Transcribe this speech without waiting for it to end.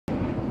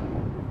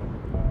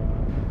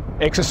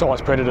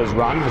Exercise Predators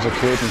Run has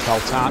occurred in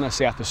Cultana,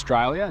 South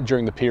Australia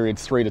during the period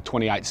 3 to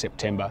 28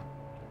 September.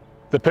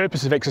 The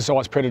purpose of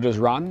Exercise Predators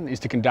Run is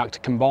to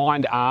conduct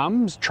combined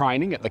arms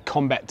training at the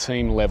combat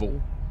team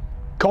level.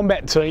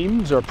 Combat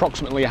teams are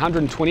approximately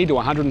 120 to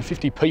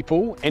 150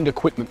 people and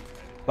equipment.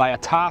 They are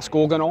task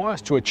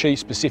organised to achieve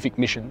specific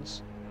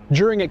missions.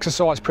 During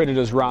Exercise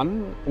Predators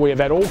Run, we have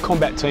had all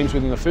combat teams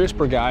within the 1st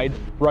Brigade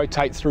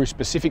rotate through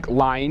specific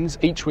lanes,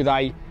 each with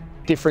a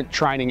different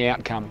training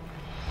outcome.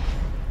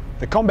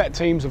 The combat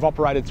teams have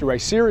operated through a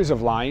series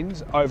of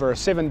lanes over a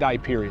 7-day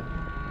period.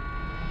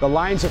 The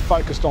lanes have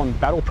focused on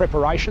battle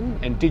preparation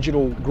and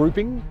digital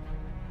grouping,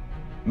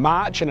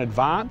 march and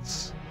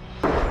advance,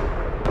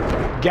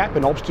 gap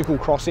and obstacle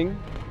crossing,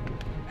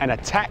 an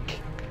attack,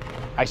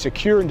 a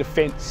secure and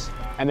defence,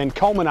 and then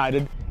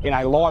culminated in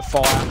a live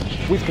fire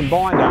with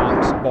combined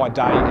arms by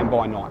day and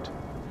by night.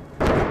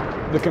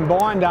 The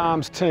combined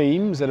arms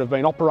teams that have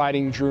been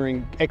operating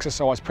during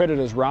Exercise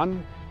Predators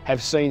Run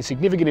have seen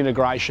significant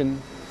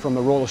integration from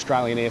the Royal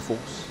Australian Air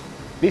Force.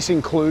 This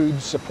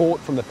includes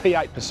support from the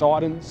P8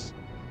 Poseidons,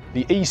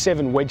 the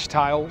E7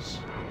 Wedgetails,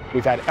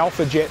 we've had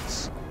Alpha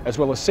Jets, as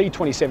well as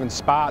C-27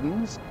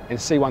 Spartans and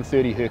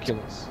C-130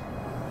 Hercules.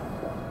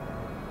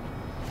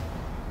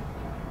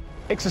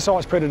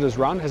 Exercise Predators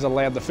Run has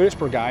allowed the 1st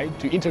Brigade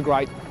to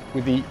integrate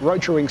with the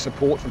rotary wing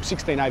support from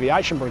 16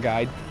 Aviation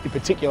Brigade, in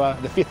particular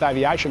the 5th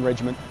Aviation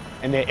Regiment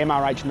and their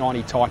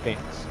MRH-90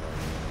 Taipans.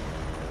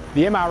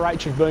 The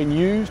MRH have been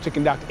used to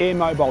conduct air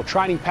mobile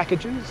training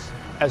packages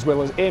as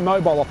well as air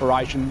mobile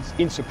operations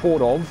in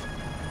support of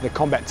the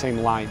combat team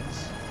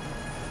lanes.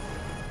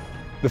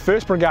 The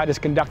 1st Brigade has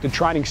conducted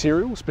training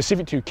serials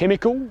specific to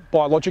chemical,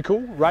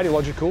 biological,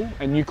 radiological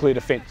and nuclear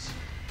defence.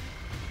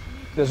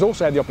 There's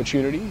also had the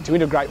opportunity to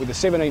integrate with the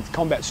 17th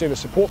Combat Service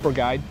Support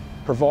Brigade,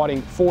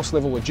 providing force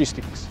level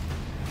logistics.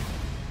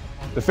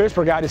 The 1st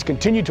Brigade has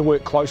continued to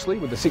work closely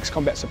with the 6th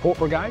Combat Support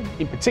Brigade,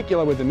 in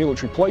particular with the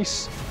military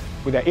police,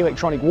 with our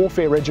Electronic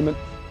Warfare Regiment,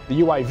 the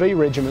UAV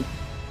Regiment,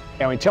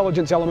 our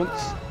intelligence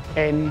elements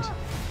and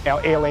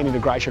our Air Land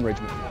Integration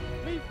Regiment.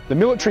 The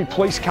Military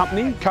Police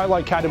Company,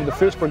 co-located with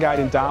the 1st Brigade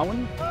in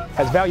Darwin,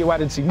 has value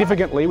added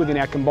significantly within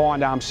our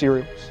combined arms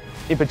serials,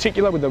 in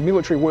particular with the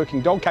military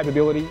working dog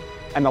capability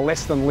and the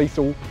less than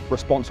lethal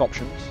response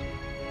options.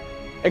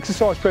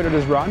 Exercise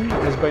Predators Run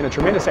has been a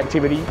tremendous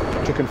activity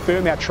to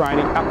confirm our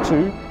training up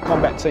to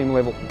combat team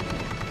level.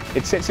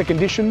 It sets the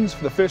conditions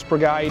for the 1st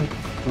Brigade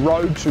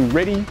road to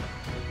ready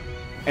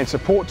and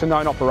support to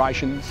known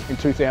operations in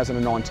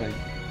 2019.